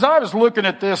As I was looking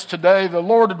at this today, the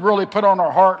Lord had really put on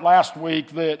our heart last week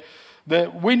that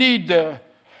we need to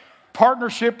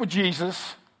partnership with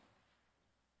Jesus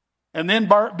and then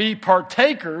be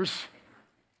partakers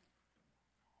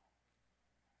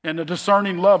in the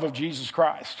discerning love of Jesus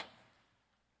Christ.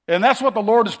 And that's what the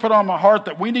Lord has put on my heart,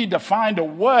 that we need to find a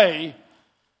way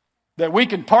that we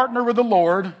can partner with the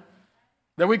Lord,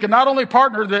 that we can not only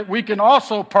partner, that we can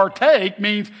also partake,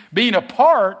 means being a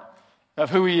part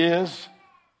of who He is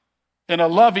in a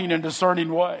loving and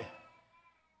discerning way.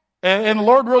 And the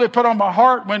Lord really put on my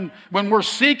heart when we're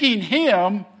seeking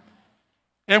Him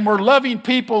and we're loving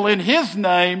people in His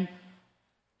name,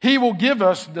 He will give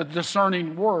us the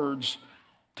discerning words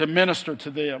to minister to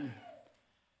them.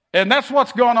 And that's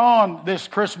what's going on this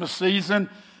Christmas season.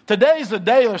 Today's a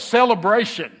day of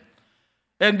celebration.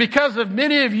 And because of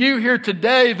many of you here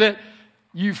today that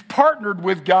you've partnered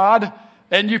with God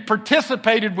and you've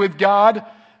participated with God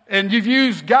and you've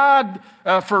used God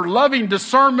for loving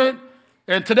discernment.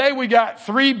 And today we got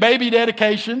 3 baby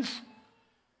dedications.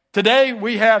 Today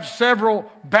we have several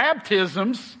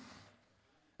baptisms.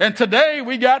 And today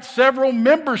we got several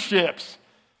memberships.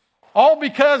 All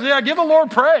because, give the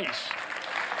Lord praise.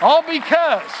 All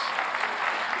because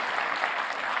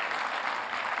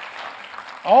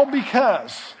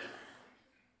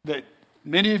that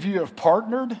many of you have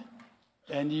partnered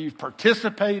and you've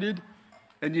participated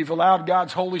and you've allowed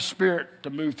God's Holy Spirit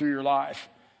to move through your life.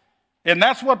 And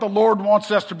that's what the Lord wants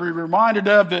us to be reminded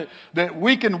of, that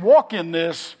we can walk in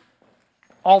this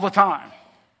all the time.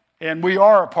 And we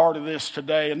are a part of this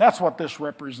today, and that's what this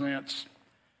represents.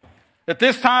 At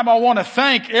this time, I want to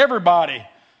thank everybody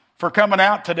for coming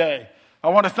out today. I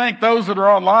want to thank those that are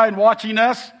online watching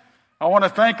us. I want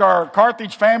to thank our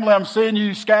Carthage family. I'm seeing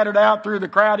you scattered out through the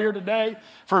crowd here today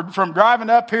from driving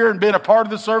up here and being a part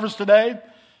of the service today.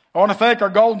 I want to thank our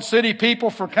Golden City people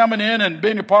for coming in and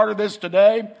being a part of this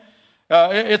today.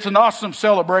 It's an awesome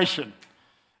celebration.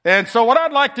 And so what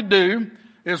I'd like to do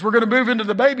is we're going to move into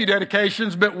the baby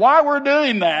dedications. But while we're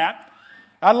doing that,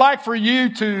 I'd like for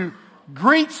you to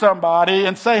greet somebody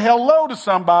and say hello to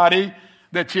somebody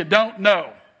that you don't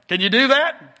know. Can you do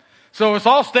that? So let's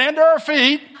all stand to our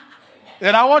feet.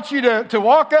 And I want you to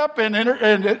walk up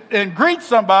and greet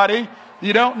somebody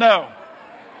you don't know.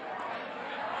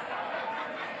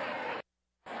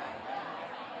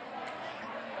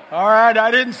 All right,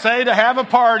 I didn't say to have a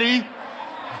party.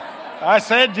 I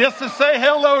said just to say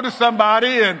hello to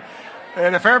somebody. And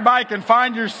if everybody can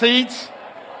find your seats,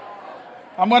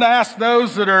 I'm going to ask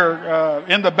those that are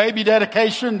in the baby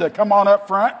dedication to come on up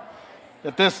front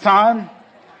at this time.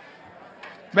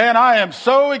 Man, I am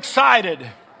so excited.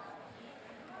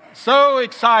 So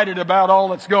excited about all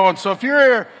that's going. So if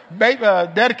you're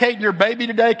dedicating your baby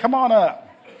today, come on up.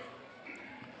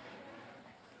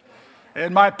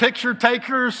 And my picture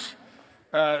takers,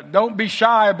 don't be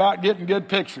shy about getting good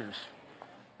pictures.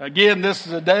 Again, this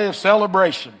is a day of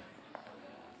celebration.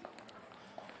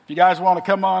 If you guys want to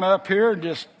come on up here,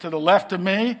 just to the left of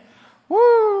me.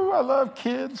 Woo, I love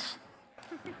kids.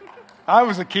 I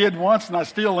was a kid once and I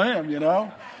still am, you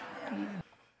know.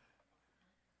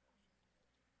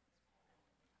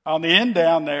 On the end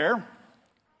down there,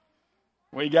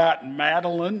 we got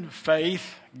Madeline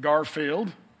Faith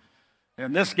Garfield.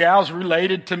 And this gal's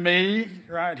related to me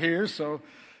right here, so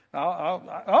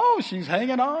she's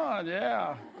hanging on,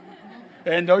 yeah.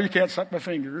 And no, you can't suck my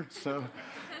finger, so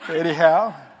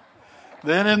anyhow.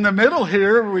 Then in the middle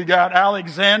here, we got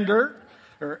Alexander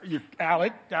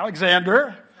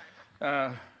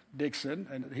Dixon,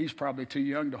 and he's probably too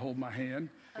young to hold my hand.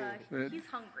 He's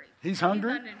hungry. He's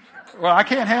hungry? Well, I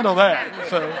can't handle that.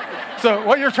 So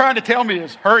what you're trying to tell me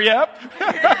is hurry up?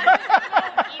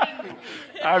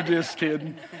 I'm just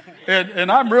kidding.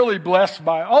 And I'm really blessed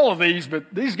by all of these,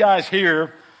 but these guys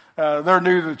here, they're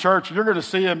new to the church. You're going to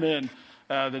see them in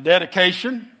the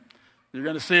dedication. You're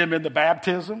going to see them in the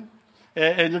baptism.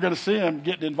 And you're going to see them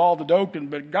getting involved in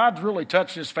Oakton. But God's really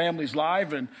touched this family's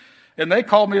life. And they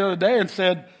called me the other day and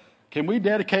said, can we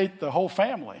dedicate the whole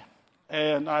family?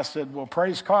 And I said, well,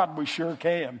 praise God, we sure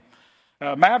can.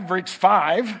 Maverick's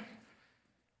 5.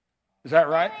 Is that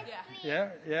right?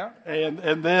 Yeah.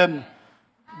 And then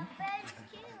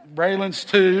Braylon's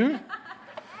 2.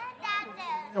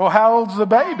 Well, how old's the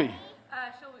baby?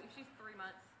 She's 3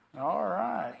 months. All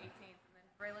right. 18th, and then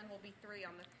Braylon will be 3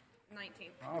 on the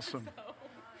 19th. Awesome.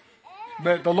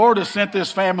 But the Lord has sent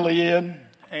this family in,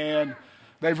 and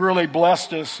they've really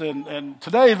blessed us. And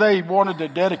today they wanted to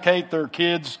dedicate their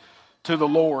kids to the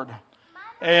Lord.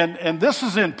 And this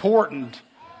is important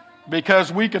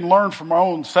because we can learn from our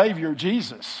own Savior,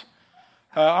 Jesus.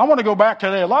 I want to go back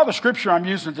today. A lot of the scripture I'm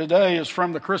using today is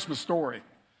from the Christmas story.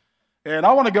 And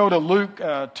I want to go to Luke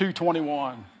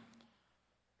 2:21.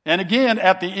 And again,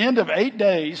 at the end of 8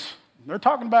 days, they're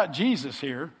talking about Jesus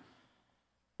here.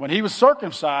 When he was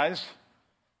circumcised,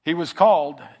 he was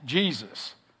called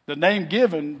Jesus, the name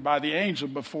given by the angel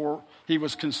before he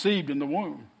was conceived in the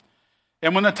womb.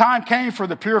 And when the time came for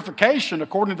the purification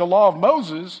according to the law of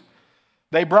Moses,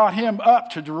 they brought him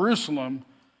up to Jerusalem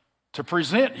to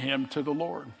present him to the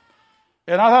Lord.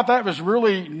 And I thought that was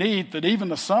really neat that even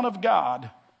the Son of God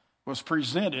was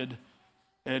presented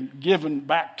and given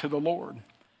back to the Lord.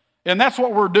 And that's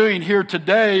what we're doing here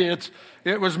today.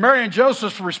 It was Mary and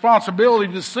Joseph's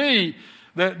responsibility to see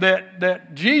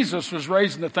that Jesus was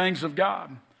raising the things of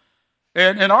God.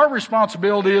 And our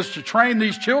responsibility is to train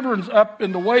these children up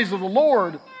in the ways of the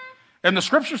Lord. And the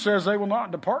scripture says they will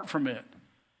not depart from it.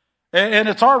 And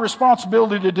it's our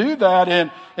responsibility to do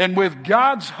that. And with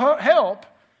God's help,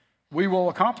 we will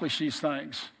accomplish these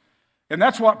things. And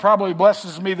that's what probably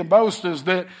blesses me the most, is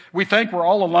that we think we're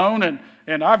all alone.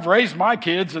 And I've raised my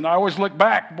kids, and I always look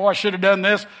back, boy, I should have done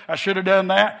this, I should have done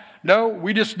that. No,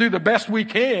 we just do the best we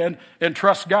can and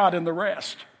trust God in the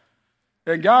rest.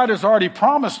 And God has already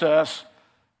promised us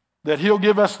that he'll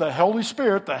give us the Holy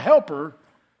Spirit, the helper,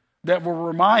 that will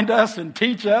remind us and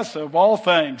teach us of all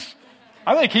things.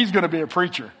 I think he's going to be a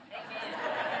preacher.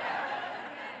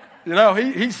 You know,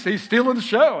 he's stealing the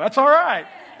show. That's all right.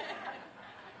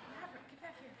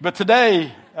 But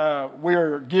today,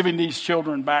 we're giving these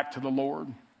children back to the Lord.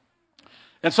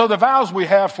 And so the vows we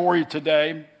have for you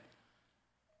today: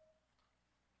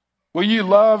 will you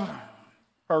love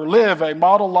or live a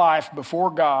model life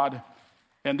before God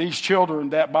and these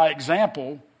children that by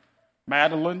example,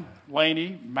 Madeline,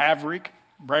 Laney, Maverick,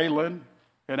 Braylon,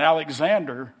 and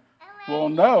Alexander will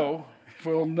know,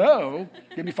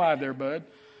 give me 5 there, bud,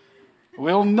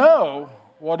 will know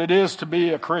what it is to be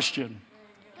a Christian.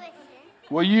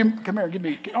 Will you, come here,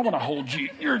 I want to hold you.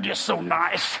 You're just so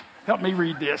nice. Help me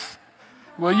read this.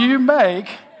 Will you make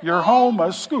your home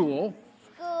a school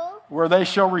where they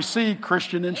shall receive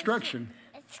Christian instruction?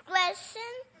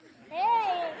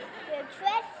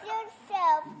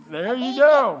 There you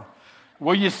go.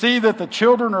 Will you see that the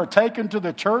children are taken to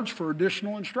the church for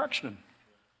additional instruction?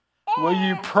 Will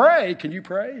you pray? Can you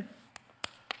pray?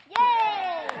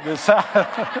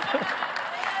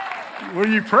 Will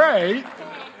you pray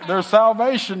their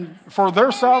salvation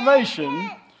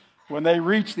when they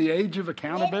reach the age of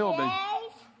accountability?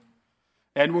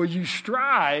 And will you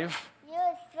strive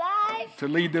to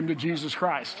lead them to Jesus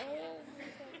Christ?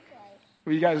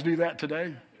 Will you guys do that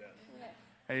today?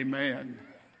 Amen.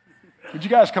 Would you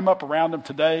guys come up around them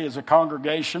today as a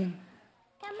congregation?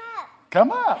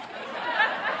 Come up.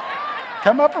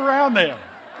 Come up around them.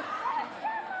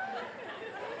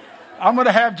 I'm going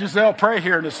to have Giselle pray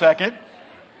here in a second.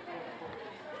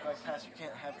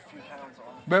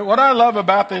 But what I love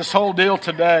about this whole deal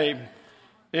today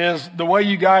is the way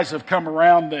you guys have come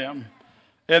around them.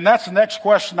 And that's the next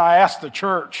question I ask the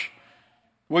church.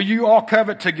 Will you all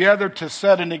covet together to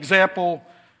set an example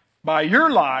by your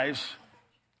lives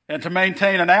and to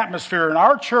maintain an atmosphere in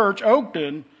our church,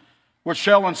 Oakton, which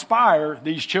shall inspire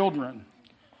these children?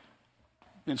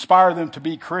 Inspire them to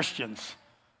be Christians.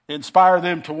 Inspire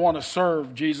them to want to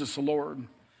serve Jesus the Lord.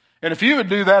 And if you would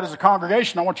do that as a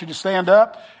congregation, I want you to stand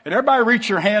up and everybody reach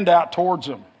your hand out towards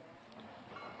them.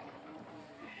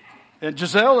 And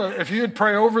Giselle, if you would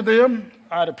pray over them,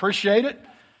 I'd appreciate it.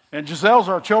 And Giselle's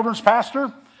our children's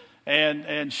pastor,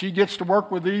 and she gets to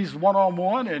work with these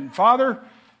one-on-one. And Father,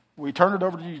 we turn it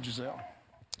over to you, Giselle.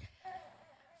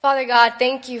 Father God,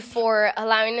 thank you for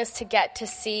allowing us to get to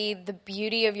see the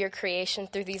beauty of your creation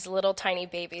through these little tiny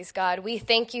babies, God. We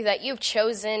thank you that you've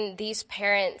chosen these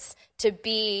parents to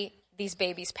be these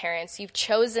babies' parents. You've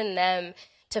chosen them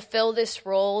to fill this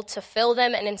role, to fill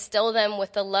them and instill them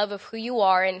with the love of who you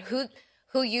are and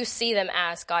who you see them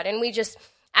as, God. And we just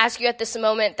ask you at this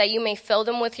moment that you may fill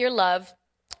them with your love,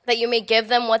 that you may give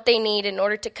them what they need in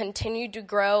order to continue to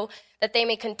grow, that they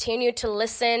may continue to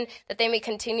listen, that they may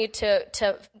continue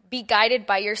to be guided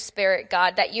by your Spirit,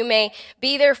 God, that you may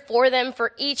be there for them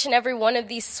for each and every one of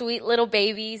these sweet little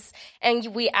babies.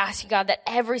 And we ask you, God, that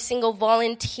every single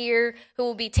volunteer who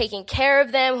will be taking care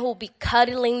of them, who will be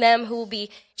cuddling them, who will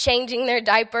be changing their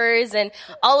diapers and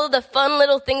all of the fun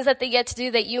little things that they get to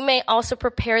do, that you may also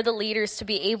prepare the leaders to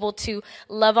be able to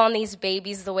love on these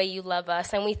babies the way you love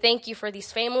us. And we thank you for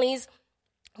these families.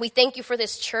 We thank you for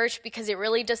this church because it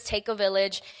really does take a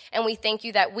village, and we thank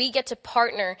you that we get to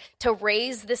partner to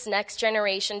raise this next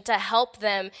generation, to help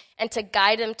them and to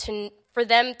guide them for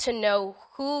them to know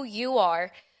who you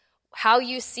are, how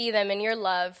you see them in your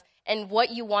love, and what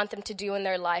you want them to do in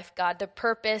their life, God, the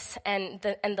purpose and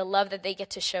the love that they get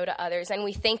to show to others. And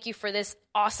we thank you for this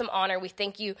awesome honor. We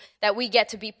thank you that we get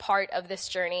to be part of this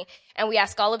journey. And we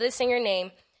ask all of this in your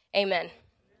name. Amen.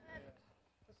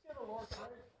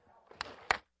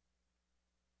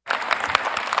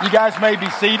 You guys may be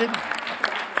seated.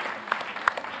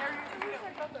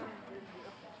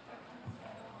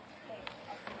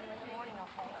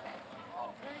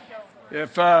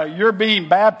 If you're being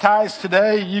baptized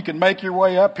today, you can make your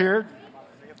way up here.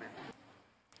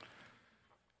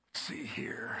 Let's see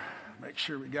here. Make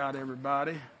sure we got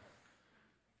everybody.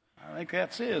 I think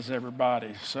that's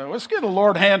everybody. So let's give the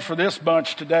Lord a hand for this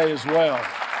bunch today as well.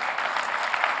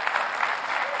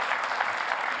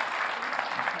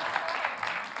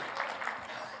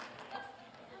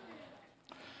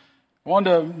 I wanted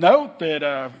to note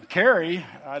that Carrie,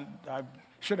 I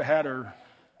should have had her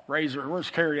raise her. Where's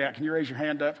Carrie at? Can you raise your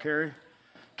hand up, Carrie?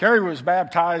 Carrie was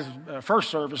baptized first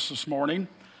service this morning,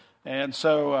 and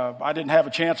so I didn't have a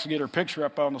chance to get her picture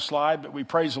up on the slide, but we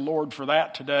praise the Lord for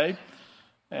that today.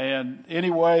 And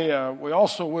anyway, we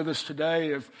also with us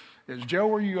today is Joe.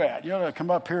 Where you at? You ought to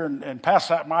come up here and pass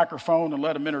that microphone and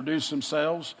let them introduce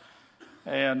themselves.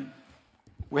 And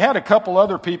we had a couple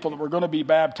other people that were going to be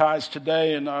baptized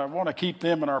today, and I want to keep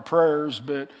them in our prayers,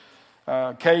 but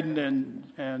Caden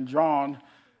and John.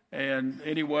 And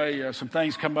anyway, some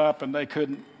things come up and they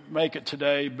couldn't make it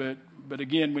today, but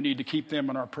again, we need to keep them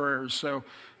in our prayers. So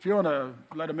if you want to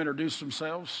let them introduce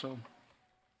themselves. So,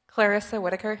 Clarissa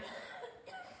Whitaker.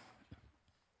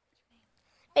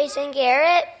 Mason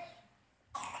Garrett.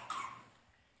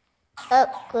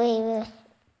 Green.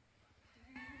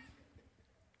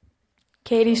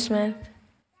 Katie Smith.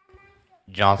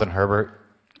 Jonathan Herbert.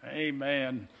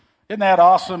 Amen. Isn't that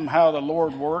awesome how the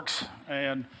Lord works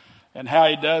and how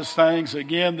he does things?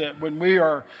 Again, that when we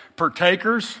are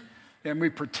partakers and we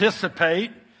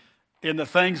participate in the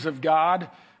things of God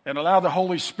and allow the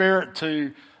Holy Spirit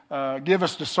to give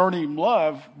us discerning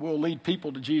love, we'll lead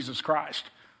people to Jesus Christ.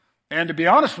 And to be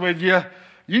honest with you,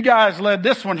 you guys led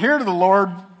this one here to the Lord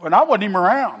when I wasn't even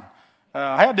around.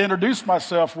 I had to introduce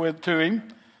myself to him.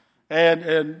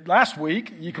 And last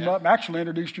week, you come up and actually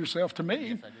introduced yourself to me.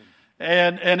 Yes, I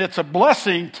did. And it's a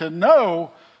blessing to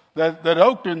know that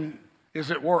Oakton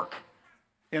is at work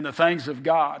in the things of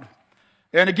God.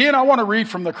 And again, I want to read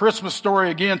from the Christmas story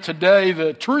again today,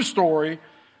 the true story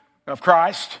of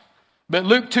Christ. But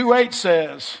Luke 2:8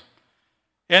 says,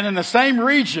 "And in the same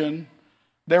region,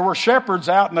 there were shepherds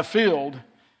out in the field,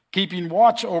 keeping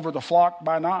watch over the flock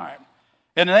by night.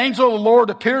 And an angel of the Lord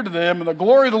appeared to them, and the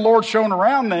glory of the Lord shone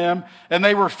around them, and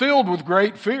they were filled with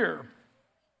great fear.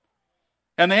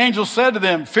 And the angel said to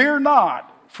them, 'Fear not,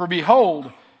 for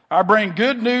behold, I bring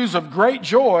good news of great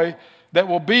joy that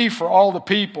will be for all the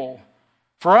people.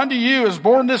 For unto you is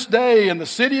born this day in the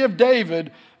city of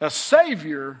David a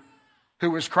Savior,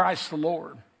 who is Christ the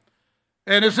Lord.'"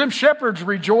 And as them shepherds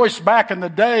rejoiced back in the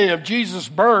day of Jesus'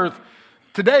 birth,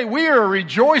 today we are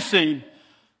rejoicing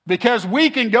because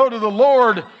we can go to the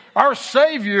Lord, our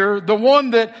Savior, the one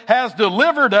that has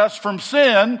delivered us from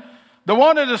sin, the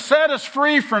one that has set us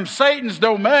free from Satan's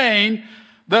domain,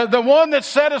 the one that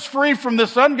set us free from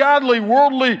this ungodly,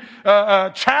 worldly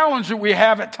challenge that we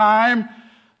have at times,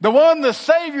 the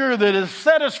Savior that has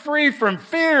set us free from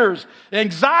fears,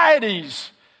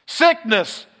 anxieties,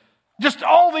 sickness, just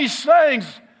all these things.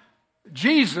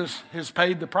 Jesus has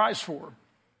paid the price for.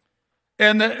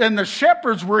 And the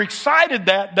shepherds were excited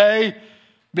that day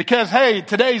because, hey,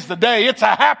 today's the day. It's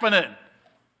a happening.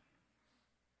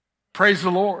 Praise the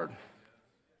Lord.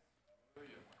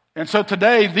 And so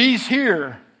today, these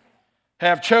here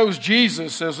have chose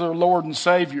Jesus as their Lord and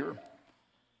Savior.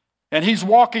 And he's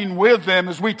walking with them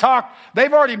as we talk.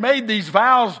 They've already made these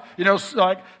vows. You know,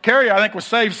 like Carrie, I think, was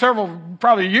saved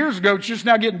probably years ago. She's just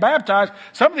now getting baptized.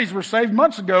 Some of these were saved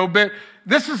months ago. But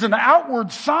this is an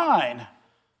outward sign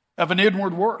of an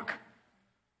inward work.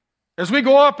 As we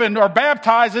go up and are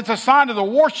baptized, it's a sign of the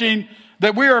washing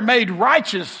that we are made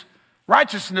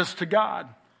righteousness to God.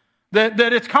 That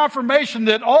it's confirmation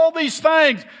that all these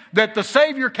things that the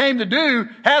Savior came to do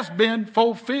has been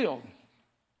fulfilled.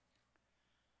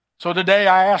 So today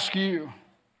I ask you,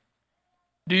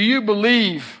 do you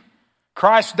believe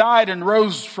Christ died and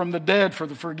rose from the dead for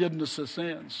the forgiveness of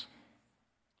sins?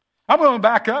 I'm going to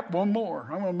back up one more.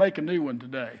 I'm going to make a new one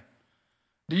today.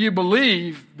 Do you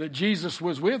believe that Jesus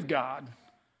was with God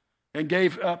and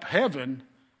gave up heaven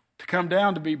to come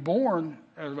down to be born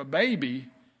as a baby,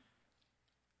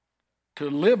 to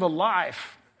live a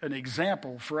life, an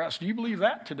example for us? Do you believe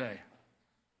that today?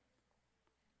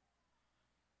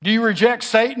 Do you reject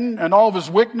Satan and all of his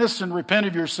wickedness and repent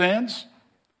of your sins?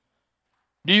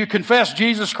 Do you confess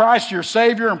Jesus Christ, your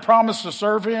Savior, and promise to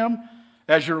serve Him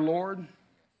as your Lord?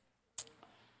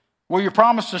 Will you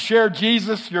promise to share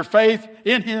Jesus, your faith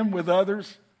in Him, with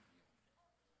others?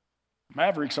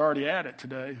 Maverick's already at it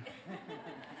today.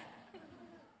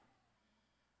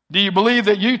 Do you believe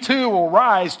that you too will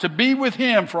rise to be with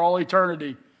Him for all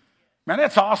eternity? Man,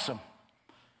 that's awesome.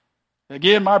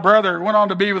 Again, my brother went on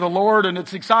to be with the Lord, and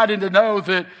it's exciting to know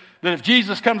that if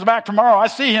Jesus comes back tomorrow, I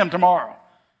see Him tomorrow.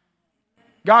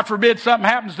 God forbid something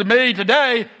happens to me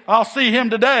today, I'll see Him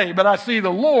today, but I see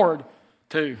the Lord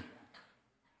too.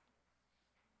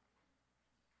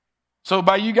 So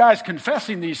by you guys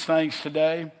confessing these things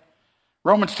today,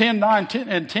 Romans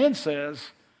 10:9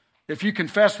 says, if you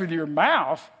confess with your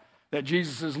mouth that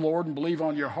Jesus is Lord and believe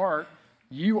on your heart,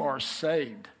 you are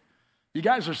saved. You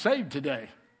guys are saved today.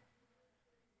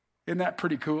 Isn't that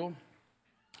pretty cool?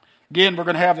 Again, we're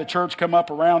going to have the church come up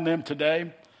around them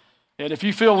today. And if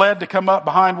you feel led to come up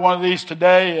behind one of these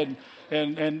today,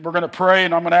 and we're going to pray,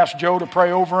 and I'm going to ask Joe to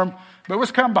pray over them. But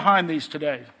let's come behind these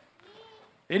today.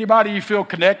 Anybody you feel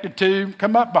connected to,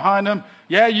 come up behind them.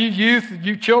 Yeah, you youth,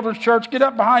 you children's church, get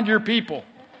up behind your people.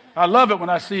 I love it when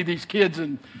I see these kids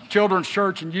in children's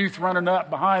church and youth running up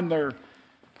behind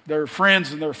their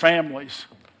friends and their families.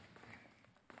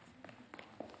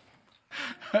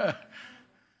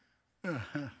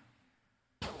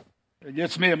 It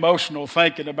gets me emotional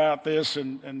thinking about this,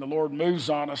 and the Lord moves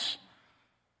on us.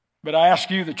 But I ask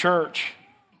you, the church,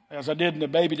 as I did in the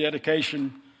baby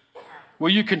dedication, will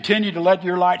you continue to let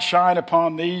your light shine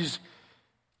upon these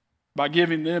by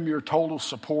giving them your total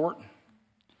support?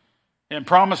 And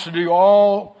promise to do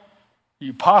all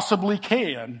you possibly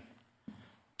can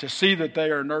to see that they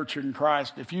are nurtured in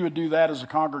Christ. If you would do that as a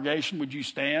congregation, would you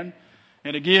stand?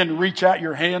 And again, reach out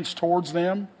your hands towards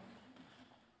them.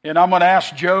 And I'm going to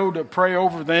ask Joe to pray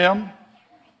over them.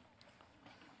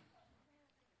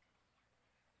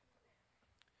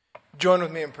 Join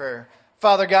with me in prayer.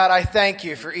 Father God, I thank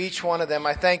you for each one of them.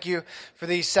 I thank you for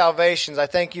these salvations. I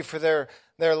thank you for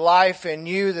their life in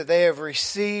you that they have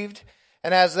received.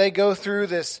 And as they go through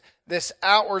this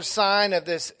outward sign of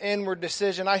this inward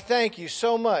decision, I thank you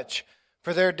so much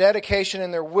for their dedication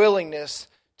and their willingness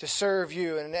to serve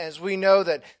you. And as we know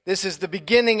that this is the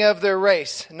beginning of their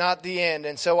race, not the end.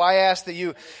 And so I ask that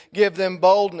you give them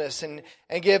boldness and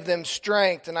give them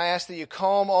strength. And I ask that you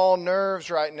calm all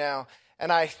nerves right now.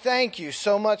 And I thank you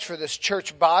so much for this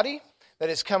church body that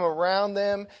has come around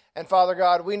them. And Father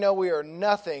God, we know we are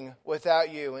nothing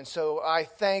without you. And so I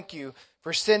thank you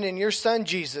for sending your Son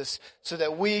Jesus so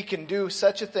that we can do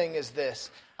such a thing as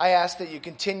this. I ask that you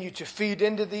continue to feed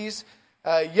into these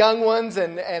young ones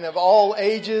and of all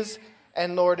ages.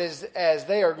 And Lord, as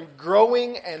they are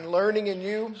growing and learning in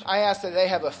you, I ask that they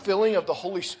have a filling of the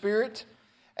Holy Spirit.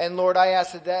 And Lord, I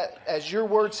ask that as your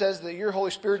word says, that your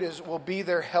Holy Spirit will be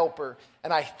their helper.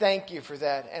 And I thank you for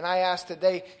that. And I ask that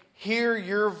they hear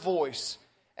your voice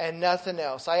and nothing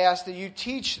else. I ask that you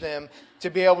teach them to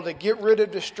be able to get rid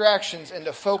of distractions and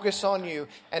to focus on you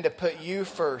and to put you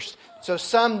first. So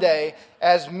someday,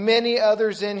 as many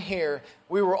others in here,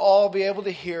 we will all be able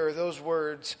to hear those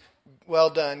words,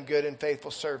 well done, good and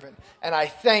faithful servant. And I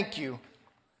thank you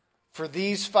for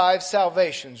these 5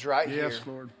 salvations right here. Yes,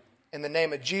 Lord. In the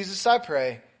name of Jesus I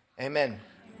pray, amen.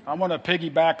 I want to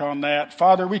piggyback on that.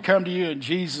 Father, we come to you in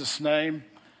Jesus' name.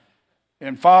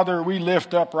 And Father, we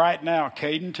lift up right now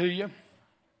Caden to you.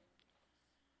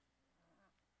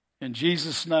 In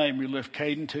Jesus' name, we lift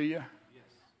Caden to you.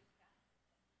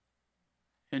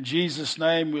 In Jesus'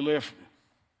 name, we lift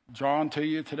John to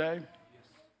you today.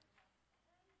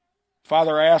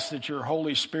 Father, I ask that your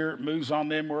Holy Spirit moves on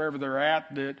them wherever they're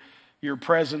at, that your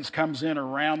presence comes in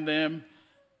around them.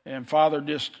 And Father,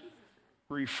 just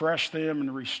refresh them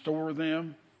and restore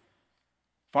them.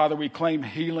 Father, we claim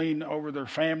healing over their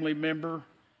family member,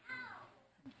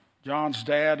 John's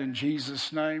dad, in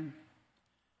Jesus' name.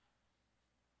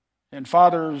 And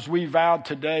Father, as we vowed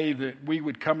today that we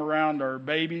would come around our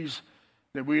babies,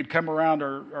 that we would come around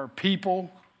our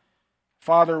people,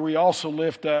 Father, we also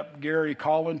lift up Gary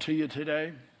Collin to you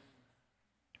today.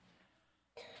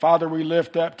 Father, we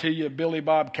lift up to you Billy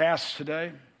Bob Cass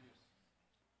today.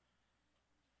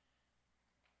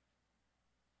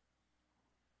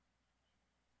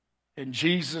 In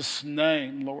Jesus'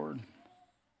 name, Lord,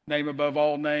 name above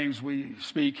all names, we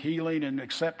speak healing and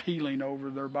accept healing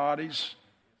over their bodies.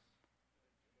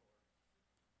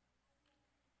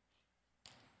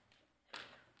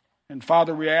 And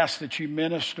Father, we ask that you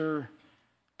minister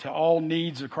to all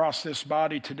needs across this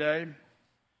body today.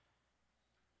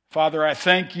 Father, I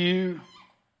thank you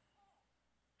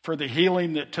for the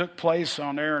healing that took place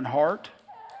on Aaron Hart.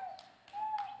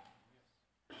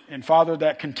 And Father,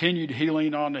 that continued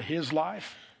healing onto his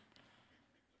life.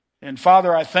 And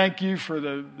Father, I thank you for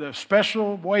the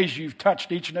special ways you've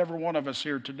touched each and every one of us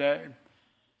here today.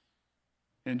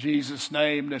 In Jesus'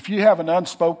 name. If you have an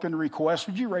unspoken request,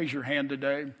 would you raise your hand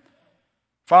today?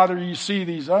 Father, you see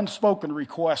these unspoken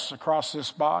requests across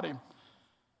this body.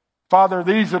 Father,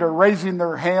 these that are raising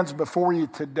their hands before you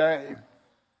today.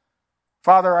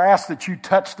 Father, I ask that you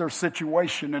touch their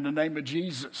situation in the name of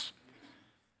Jesus.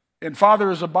 And Father,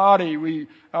 as a body,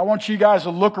 I want you guys to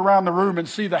look around the room and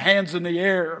see the hands in the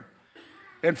air.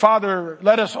 And Father,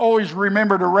 let us always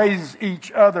remember to raise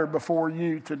each other before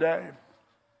you today.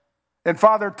 And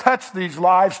Father, touch these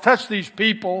lives, touch these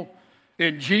people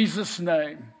in Jesus'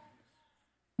 name.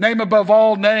 Name above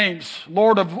all names,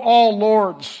 Lord of all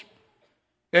lords.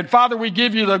 And Father, we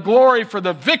give you the glory for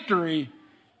the victory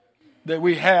that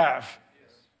we have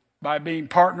by being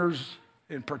partners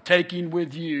and partaking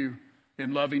with you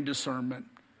in loving discernment.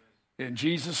 In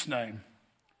Jesus' name,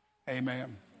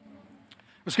 amen.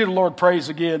 Let's give the Lord praise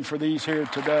again for these here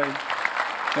today.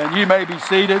 And you may be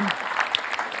seated.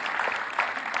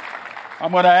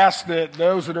 I'm going to ask that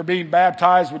those that are being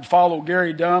baptized would follow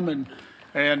Gary Dunn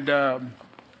and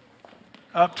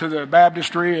up to the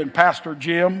baptistry and Pastor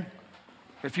Jim.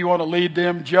 If you want to lead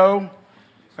them, Joe.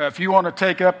 If you want to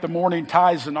take up the morning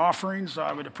tithes and offerings,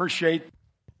 I would appreciate.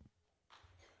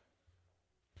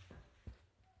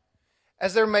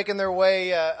 As they're making their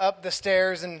way up the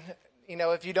stairs, and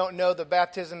if you don't know, the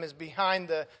baptism is behind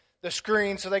the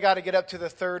screen, so they got to get up to the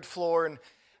third floor.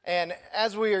 And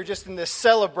as we are just in this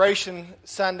celebration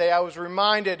Sunday, I was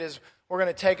reminded as we're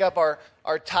going to take up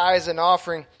our tithes and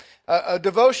offering, a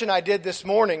devotion I did this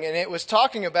morning, and it was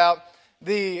talking about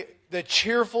the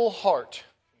cheerful heart.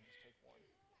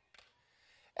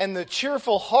 And the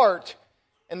cheerful heart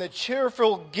and the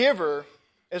cheerful giver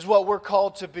is what we're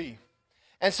called to be.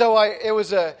 And so it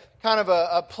was a kind of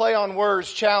a play on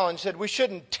words challenge, that we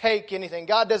shouldn't take anything.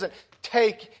 God doesn't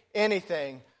take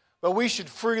anything, but we should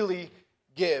freely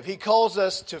give. He calls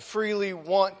us to freely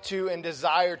want to and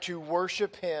desire to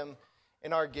worship Him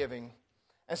in our giving.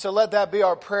 And so let that be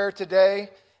our prayer today.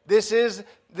 This is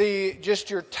just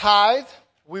your tithe.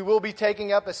 We will be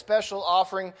taking up a special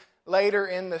offering later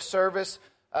in the service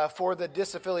for the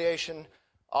disaffiliation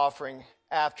offering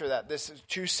after that. This is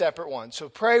two separate ones. So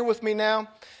pray with me now,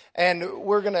 and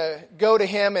we're going to go to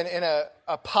Him in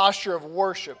a posture of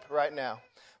worship right now.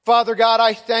 Father God,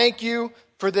 I thank you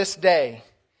for this day.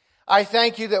 I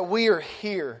thank you that we are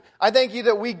here. I thank you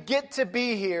that we get to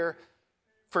be here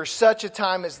for such a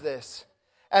time as this.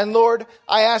 And Lord,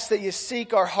 I ask that you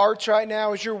seek our hearts right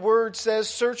now. As your word says,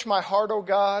 search my heart, O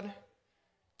God.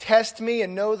 Test me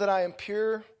and know that I am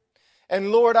pure.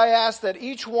 And Lord, I ask that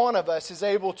each one of us is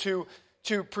able to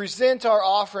present our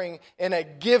offering in a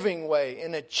giving way,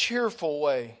 in a cheerful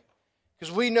way.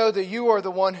 Because we know that you are the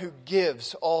one who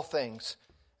gives all things.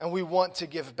 And we want to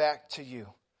give back to you.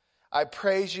 I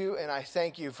praise you and I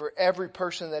thank you for every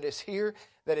person that is here,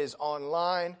 that is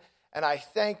online. And I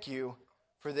thank you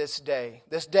for this day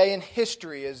in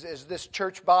history, as this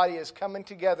church body is coming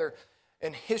together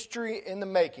in history in the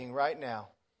making right now.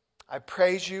 I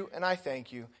praise you and I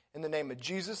thank you. In the name of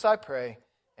Jesus I pray.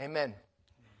 Amen.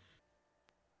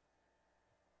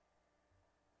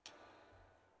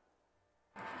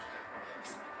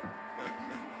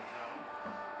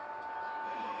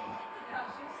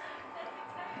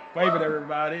 Wave at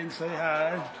everybody and say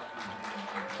hi.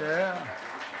 Yeah.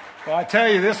 Well, I tell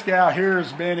you, this gal here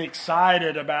has been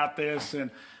excited about this.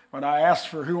 And when I asked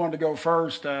for who wanted to go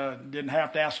first, didn't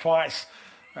have to ask twice.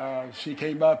 She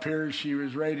came up here. She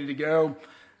was ready to go.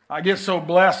 I get so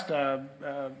blessed.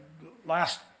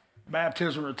 Last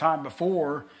baptism or the time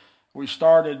before, we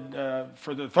started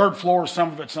for the third floor.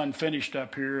 Some of it's unfinished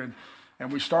up here.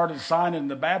 And we started signing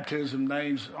the baptism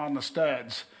names on the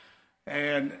studs.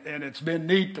 And it's been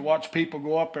neat to watch people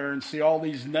go up there and see all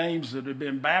these names that have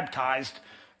been baptized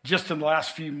just in the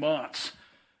last few months,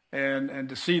 and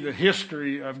to see the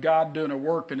history of God doing a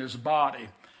work in His body.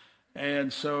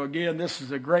 And so again, this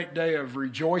is a great day of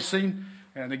rejoicing.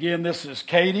 And again, this is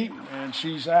Katie, and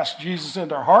she's asked Jesus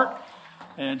into her heart,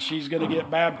 and she's going to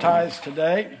get baptized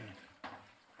today.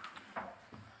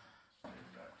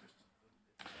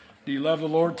 Do you love the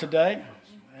Lord today?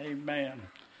 Amen.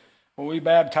 Well, we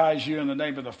baptize you in the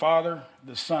name of the Father,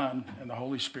 the Son, and the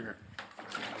Holy Spirit.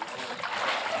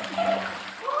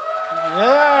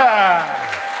 Yeah.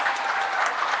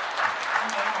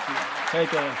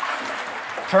 Take a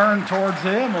turn towards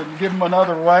him and give him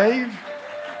another wave.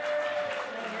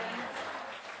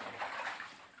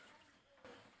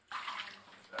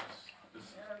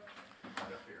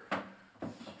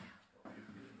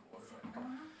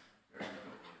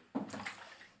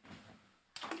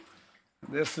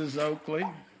 This is Oakley.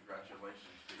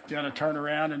 You want to turn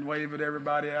around and wave at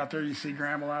everybody out there? You see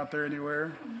Grandma out there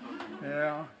anywhere?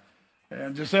 Yeah.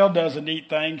 And Giselle does a neat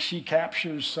thing. She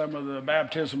captures some of the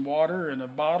baptism water in a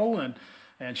bottle,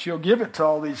 and she'll give it to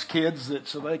all these kids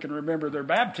so they can remember their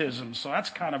baptism. So that's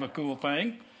kind of a cool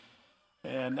thing.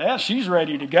 And yeah, she's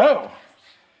ready to go.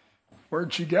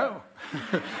 Where'd she go?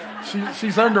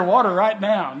 She's underwater right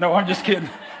now. No, I'm just kidding.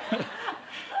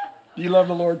 Do you love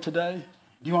the Lord today?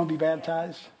 Do you want to be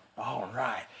baptized? All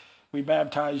right. We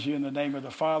baptize you in the name of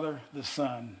the Father, the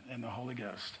Son, and the Holy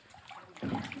Ghost.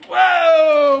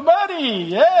 Whoa, buddy!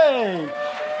 Yay!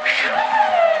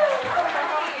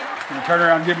 Can you turn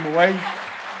around and give him a wave?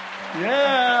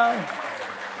 Yeah.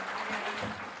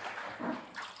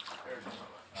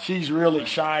 She's really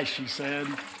shy, she said.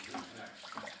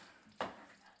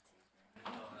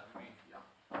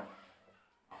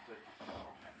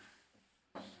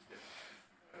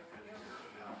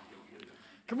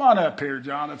 Come on up here,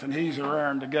 Jonathan. He's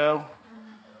raring to go.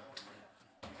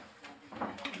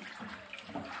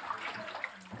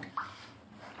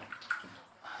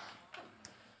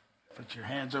 Put your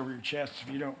hands over your chest if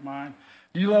you don't mind.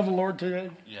 Do you love the Lord today?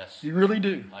 Yes. You really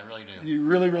do? I really do. You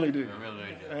really, really do? I really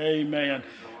do. Amen.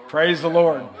 Praise the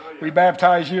Lord. We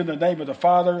baptize you in the name of the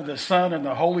Father, the Son, and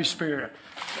the Holy Spirit.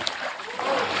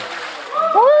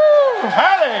 Woo!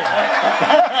 Howdy!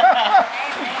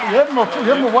 Give him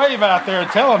a wave out there and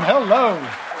tell him hello.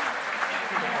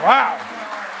 Wow.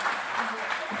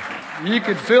 You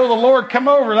could feel the Lord come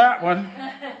over that one.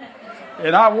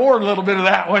 And I wore a little bit of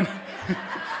that one.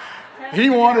 He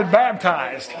wanted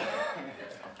baptized.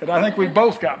 And I think we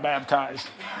both got baptized.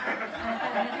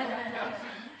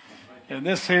 And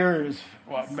this here is,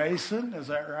 Mason? Is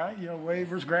that right? You know, wave,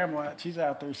 where's Grandma at? She's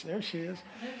out there. There she is.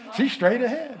 She's straight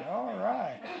ahead. All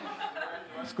right.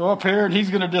 Let's go up here, and he's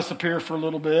going to disappear for a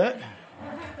little bit.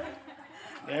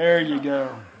 There you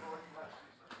go.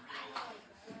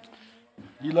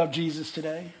 You love Jesus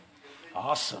today?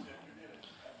 Awesome.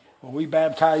 Well, we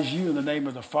baptize you in the name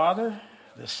of the Father,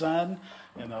 the Son,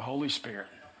 and the Holy Spirit.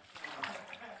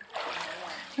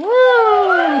 Woo!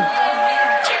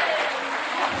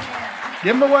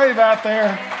 Give him a wave out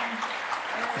there.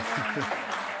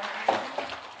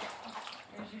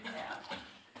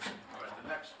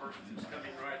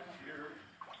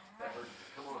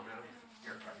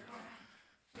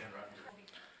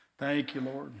 Thank you,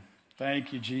 Lord.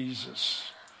 Thank you, Jesus.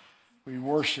 We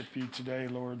worship you today,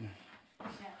 Lord.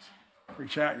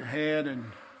 Reach out your hand, and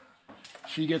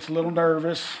she gets a little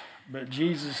nervous, but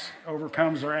Jesus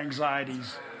overcomes her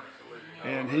anxieties,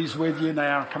 and he's with you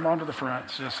now. Come on to the front,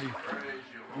 Sissy.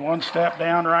 One step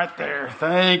down right there.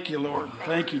 Thank you, Lord.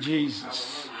 Thank you,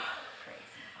 Jesus.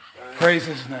 Praise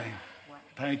his name.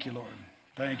 Thank you, Lord.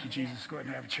 Thank you, Jesus. Go ahead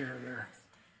and have a chair there.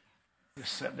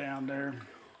 Just sit down there.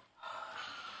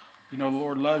 You know the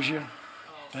Lord loves you.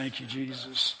 Thank you,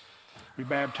 Jesus. We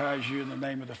baptize you in the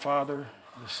name of the Father,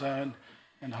 the Son,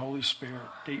 and the Holy Spirit.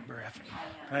 Deep breath.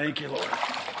 Thank you, Lord.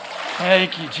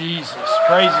 Thank you, Jesus.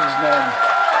 Praise his name.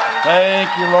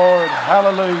 Thank you, Lord.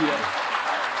 Hallelujah.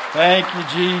 Thank you,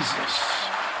 Jesus.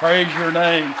 Praise your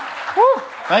name. Woo.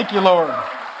 Thank you, Lord.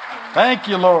 Thank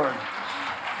you, Lord.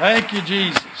 Thank you,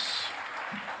 Jesus.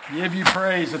 Give you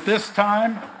praise. At this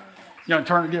time, you want to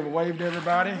turn and give a wave to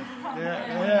everybody?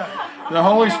 Yeah. The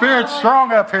Holy Spirit's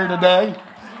strong up here today.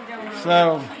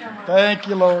 So, thank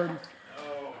you, Lord.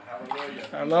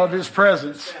 I love his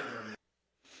presence.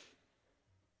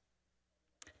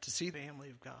 To see the family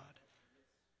of God.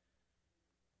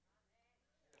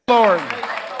 Lord,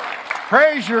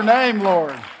 praise your name,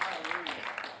 Lord.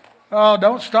 Oh,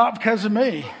 don't stop because of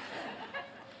me.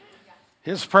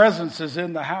 His presence is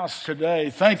in the house today.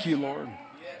 Thank you, Lord.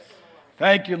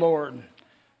 Thank you, Lord.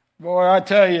 Boy, I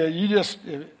tell you,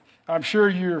 I'm sure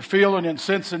you're feeling and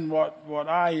sensing what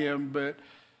I am, but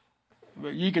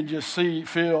you can just see,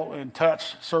 feel, and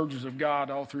touch surges of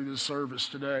God all through this service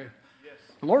today. Yes.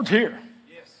 The Lord's here.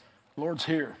 Yes. The Lord's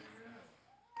here.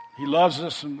 He loves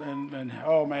us, and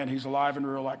oh man, he's alive and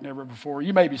real like never before.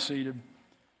 You may be seated.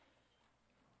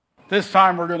 This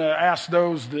time we're going to ask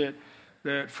those that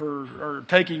are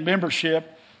taking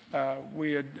membership.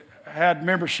 We had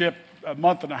membership a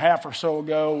month and a half or so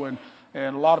ago, and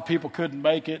a lot of people couldn't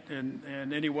make it,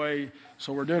 and anyway,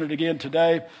 so we're doing it again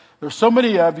today. There's so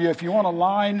many of you. If you want a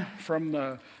line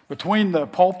from between the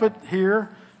pulpit here,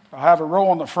 I'll have a row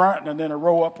on the front and then a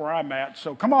row up where I'm at.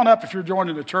 So come on up if you're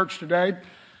joining the church today.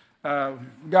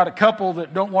 We've got a couple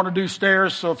that don't want to do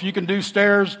stairs, so if you can do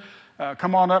stairs,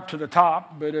 come on up to the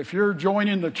top. But if you're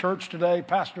joining the church today,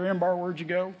 Pastor Embar, where'd you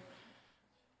go?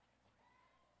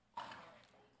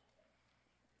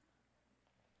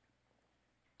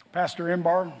 Pastor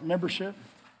Embar, membership.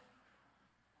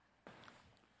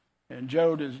 And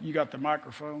Joe, you got the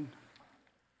microphone.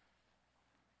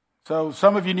 So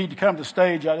some of you need to come to the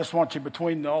stage. I just want you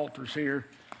between the altars here.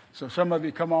 So some of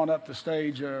you come on up the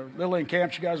stage. Lily and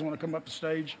Camps, you guys want to come up the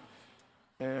stage?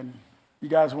 And you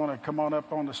guys want to come on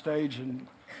up on the stage? And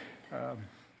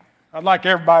I'd like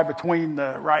everybody between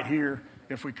right here,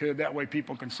 if we could. That way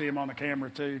people can see them on the camera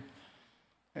too.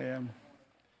 And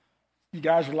you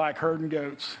guys are like herding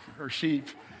goats or sheep.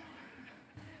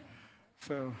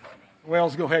 So,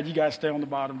 Wells, go ahead. You guys stay on the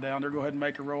bottom down there. Go ahead and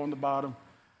make a row on the bottom.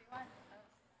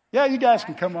 Yeah, you guys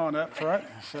can come on up front.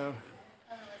 So,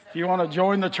 if you want to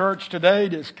join the church today,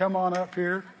 just come on up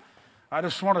here. I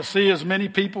just want to see as many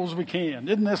people as we can.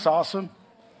 Isn't this awesome?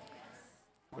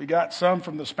 We got some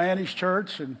from the Spanish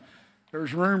church, and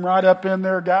there's room right up in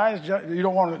there, guys. You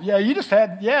don't want to,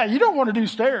 you don't want to do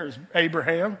stairs,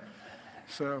 Abraham.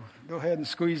 So go ahead and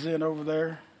squeeze in over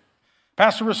there.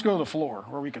 Pastor, let's go to the floor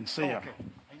where we can see him.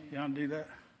 You want to do that?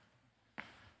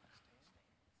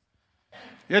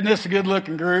 Isn't this a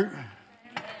good-looking group?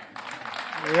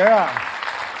 Yeah.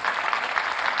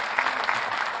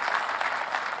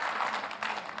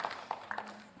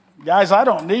 Guys, I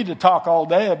don't need to talk all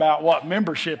day about what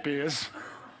membership is.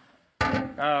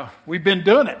 We've been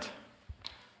doing it.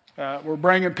 We're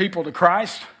bringing people to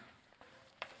Christ.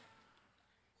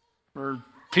 We're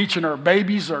teaching our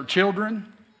babies, our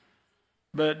children.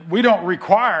 But we don't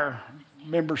require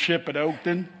membership at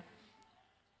Oakton.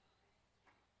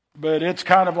 But it's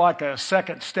kind of like a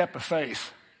second step of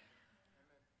faith.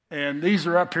 And these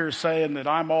are up here saying that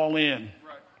I'm all in.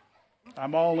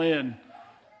 I'm all in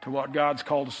to what God's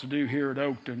called us to do here at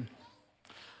Oakton.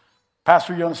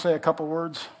 Pastor, you want to say a couple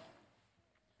words?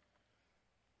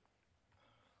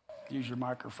 Use your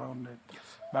microphone.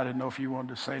 I didn't know if you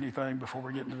wanted to say anything before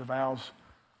we get into the vows.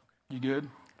 You good?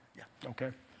 Yeah.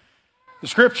 Okay. The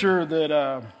scripture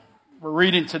that we're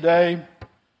reading today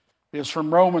is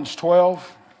from Romans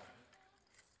 12,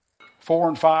 4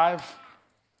 and 5.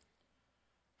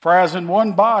 For as in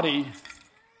one body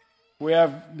we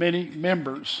have many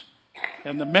members,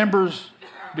 and the members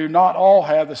do not all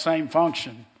have the same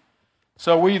function.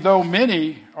 So we, though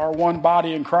many, are one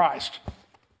body in Christ,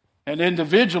 and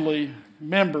individually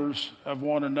members of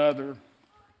one another.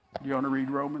 Do you want to read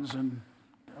Romans and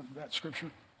that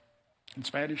scripture in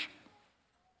Spanish?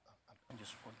 I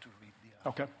just want to read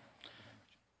the...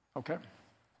 Okay.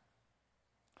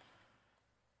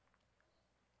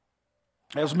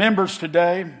 As members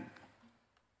today,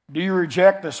 do you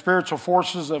reject the spiritual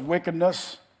forces of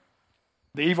wickedness,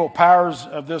 the evil powers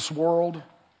of this world,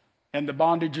 and the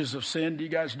bondages of sin? Do you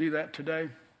guys do that today,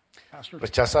 Pastor?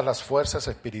 ¿Rechazas las fuerzas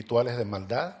espirituales de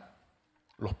maldad,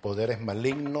 los poderes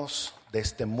malignos de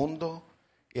este mundo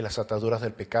y las ataduras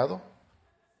del pecado?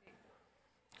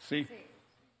 Sí.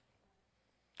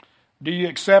 Do you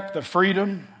accept the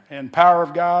freedom and power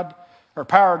of God, or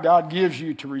power God gives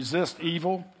you to resist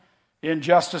evil,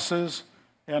 injustices,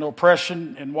 and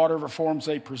oppression in whatever forms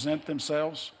they present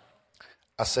themselves?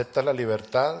 ¿Aceptas la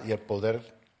libertad y el poder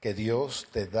que Dios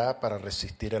te da para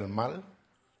resistir el mal,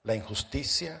 la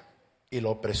injusticia y la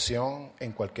opresión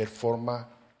en cualquier forma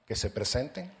que se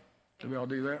presenten? Do we all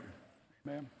do that?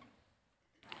 Amen.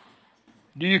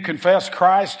 Do you confess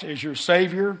Christ as your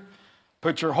Savior,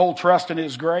 put your whole trust in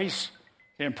His grace,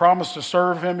 and promise to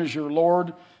serve Him as your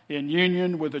Lord in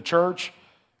union with the church,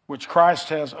 which Christ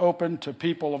has opened to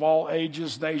people of all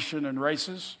ages, nations, and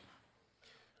races?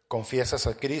 ¿Confiesas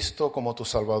a Cristo como tu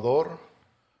Salvador?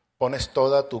 ¿Pones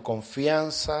toda tu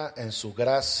confianza en su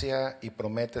gracia y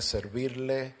prometes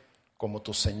servirle como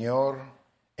tu Señor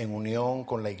en unión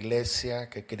con la iglesia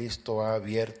que Cristo ha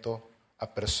abierto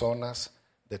a personas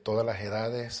de todas las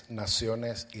edades,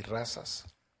 naciones y razas?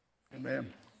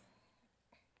 Amen.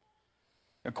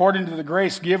 According to the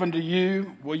grace given to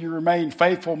you, will you remain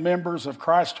faithful members of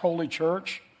Christ's holy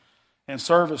church and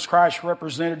serve as Christ's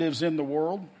representatives in the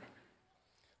world?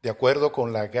 De acuerdo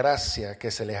con la gracia que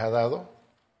se les ha dado,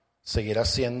 seguirán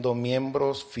siendo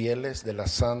miembros fieles de la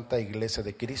Santa Iglesia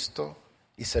de Cristo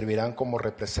y servirán como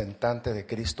representantes de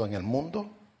Cristo en el mundo.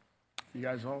 You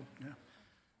guys all, yeah.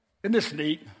 Isn't this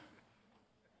neat?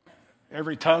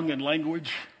 Every tongue and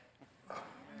language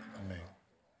Amén.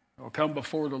 will come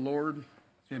before the Lord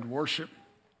in worship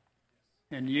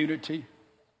and unity.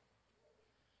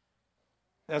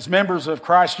 As members of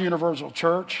Christ Universal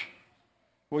Church,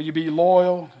 will you be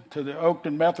loyal to the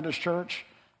Oakton Methodist Church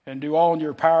and do all in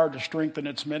your power to strengthen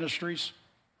its ministries?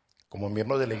 Como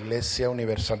miembros de la Iglesia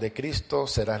Universal de Cristo,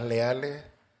 serán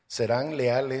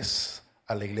leales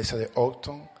a la Iglesia de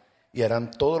Oakton y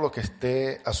harán todo lo que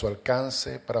esté a su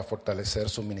alcance para fortalecer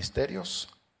sus ministerios.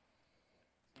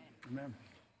 Amen.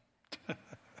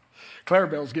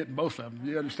 Clarabelle's getting both of them.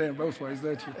 You understand both ways,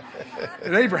 don't you?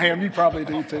 And Abraham, you probably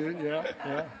do too.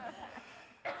 Yeah.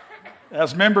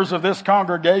 As members of this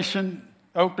congregation,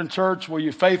 Oakton Church, will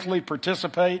you faithfully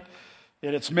participate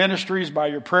in its ministries by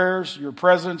your prayers, your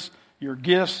presence, your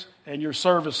gifts, and your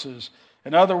services?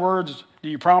 In other words, do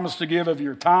you promise to give of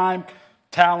your time,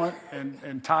 talent,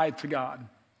 and tithe to God?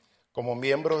 Como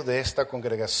miembros de esta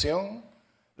congregación,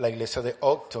 la iglesia de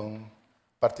Oakton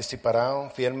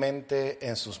participarán fielmente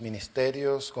en sus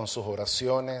ministerios con sus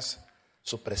oraciones,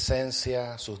 su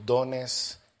presencia, sus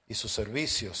dones y sus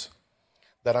servicios.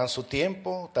 Darán su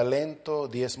tiempo, talento,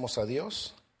 diezmos a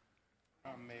Dios.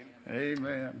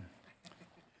 Amen.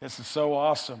 This is so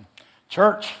awesome.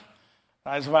 Church,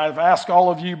 as I've asked all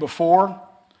of you before,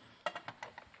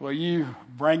 will you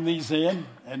bring these in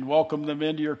and welcome them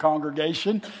into your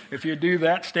congregation? If you do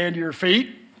that, stand to your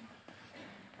feet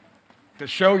to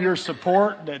show your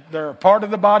support that they're a part of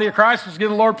the body of Christ. Let's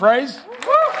give the Lord praise.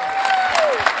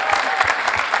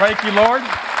 Thank you, Lord.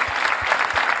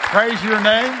 Praise your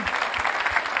name.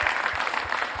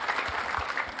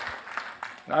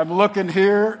 I'm looking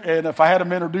here, and if I had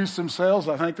them introduce themselves,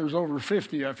 I think there's over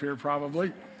 50 up here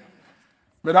probably.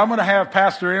 But I'm going to have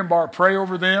Pastor Embar pray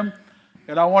over them,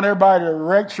 and I want everybody to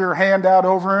reach your hand out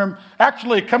over him.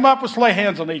 Actually, come up, let's lay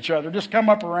hands on each other. Just come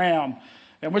up around,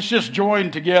 and let's just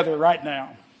join together right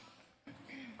now.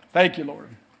 Thank you, Lord.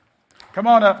 Come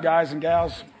on up, guys and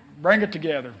gals. Bring it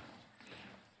together.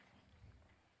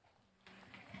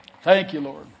 Thank you,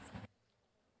 Lord.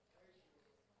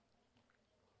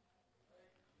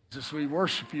 Jesus, we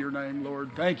worship your name,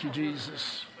 Lord. Thank you,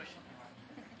 Jesus.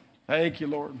 Thank you,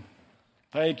 Lord.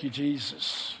 Thank you,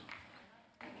 Jesus.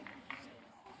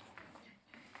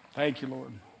 Thank you,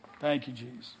 Lord. Thank you,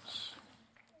 Jesus.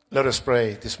 Let us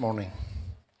pray this morning.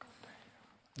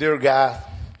 Dear God,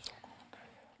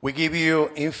 we give you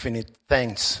infinite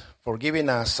thanks for giving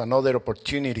us another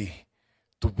opportunity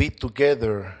to be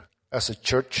together as a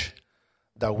church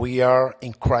that we are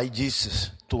in Christ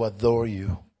Jesus to adore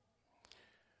you.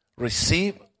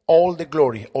 Receive all the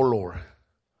glory, O Lord,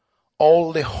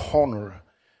 all the honor,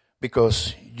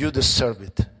 because you deserve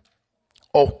it.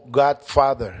 Oh God,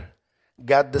 Father,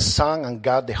 God the Son, and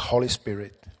God the Holy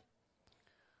Spirit.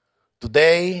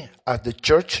 Today, at the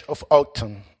Church of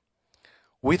Oakton,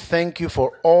 we thank you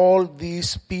for all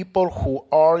these people who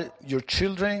are your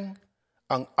children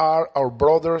and are our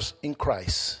brothers in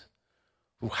Christ,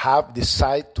 who have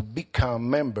decided to become a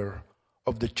member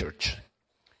of the church.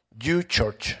 You,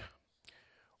 church,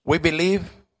 we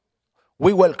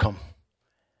welcome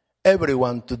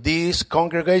everyone to this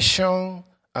congregation,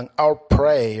 and our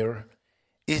prayer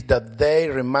is that they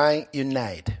remain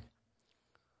united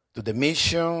to the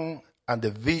mission and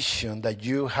the vision that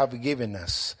you have given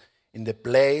us in the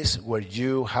place where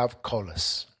you have called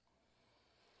us.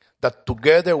 That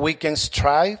together we can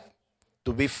strive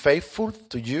to be faithful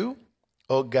to you,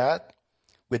 O God,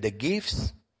 with the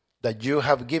gifts that you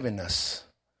have given us.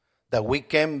 That we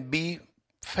can be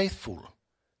faithful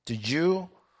to you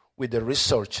with the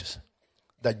resources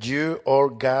that you, O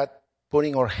God, put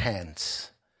in our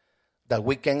hands. That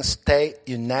we can stay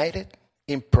united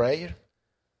in prayer,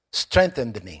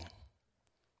 strengthening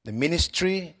the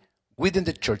ministry within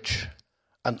the church,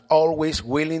 and always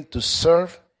willing to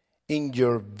serve in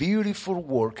your beautiful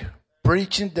work,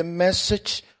 preaching the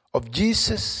message of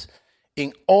Jesus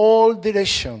in all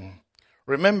directions,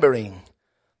 remembering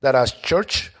that as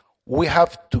church, we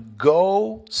have to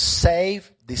go,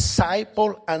 save,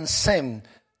 disciple, and send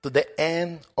to the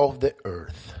end of the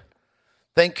earth.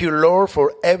 Thank you, Lord,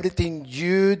 for everything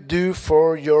you do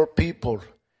for your people.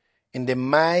 In the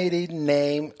mighty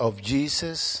name of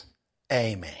Jesus,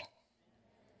 amen.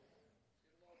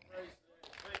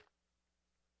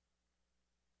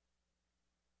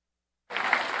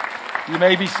 You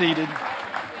may be seated.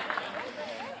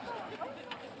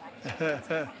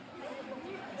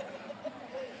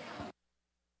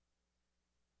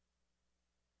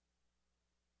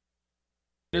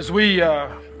 As we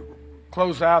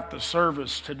close out the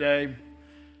service today,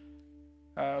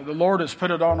 the Lord has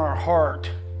put it on our heart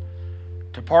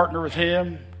to partner with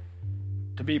Him,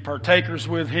 to be partakers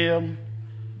with Him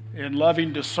in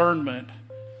loving discernment,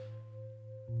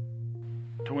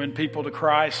 to win people to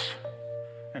Christ,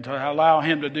 and to allow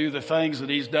Him to do the things that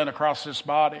He's done across this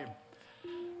body.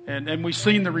 And we've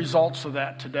seen the results of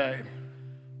that today.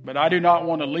 But I do not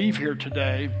want to leave here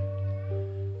today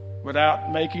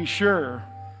without making sure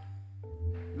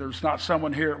there's not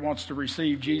someone here that wants to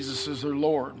receive Jesus as their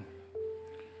Lord.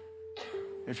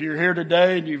 If you're here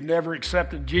today and you've never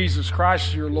accepted Jesus Christ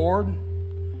as your Lord,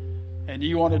 and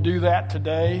you want to do that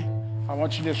today, I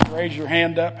want you to just raise your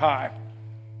hand up high.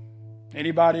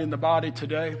 Anybody in the body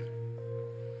today?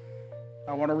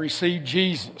 I want to receive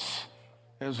Jesus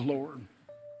as Lord.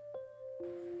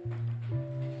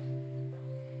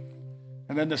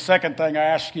 And then the second thing I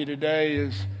ask you today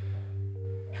is,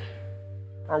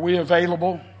 are we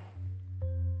available,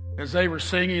 as they were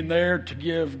singing there, to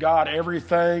give God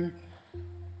everything,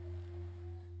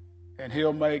 and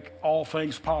He'll make all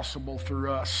things possible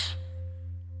through us?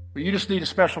 But you just need a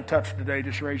special touch today.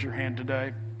 Just raise your hand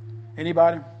today.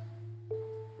 Anybody?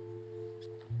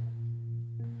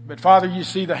 But Father, you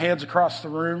see the hands across the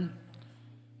room.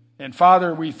 And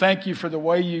Father, we thank you for the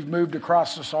way you've moved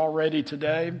across us already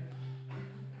today.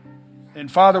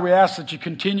 And Father, we ask that you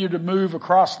continue to move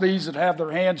across these that have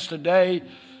their hands today,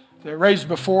 that raised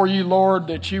before you, Lord,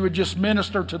 that you would just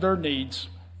minister to their needs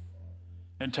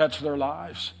and touch their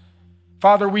lives.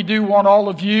 Father, we do want all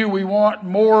of you. We want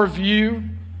more of you.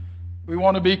 We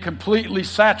want to be completely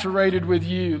saturated with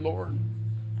you, Lord.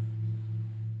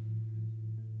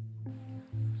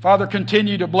 Father,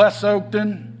 continue to bless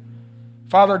Oakton.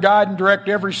 Father, guide and direct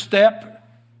every step,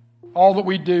 all that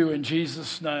we do in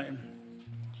Jesus' name.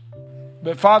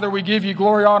 But Father, we give you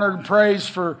glory, honor, and praise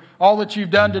for all that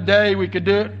you've done today. We could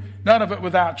do it, none of it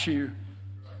without you.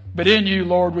 But in you,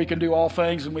 Lord, we can do all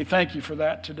things, and we thank you for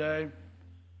that today.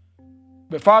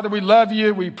 But Father, we love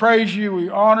you, we praise you, we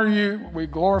honor you, we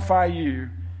glorify you.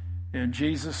 In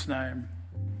Jesus' name,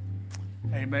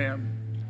 amen.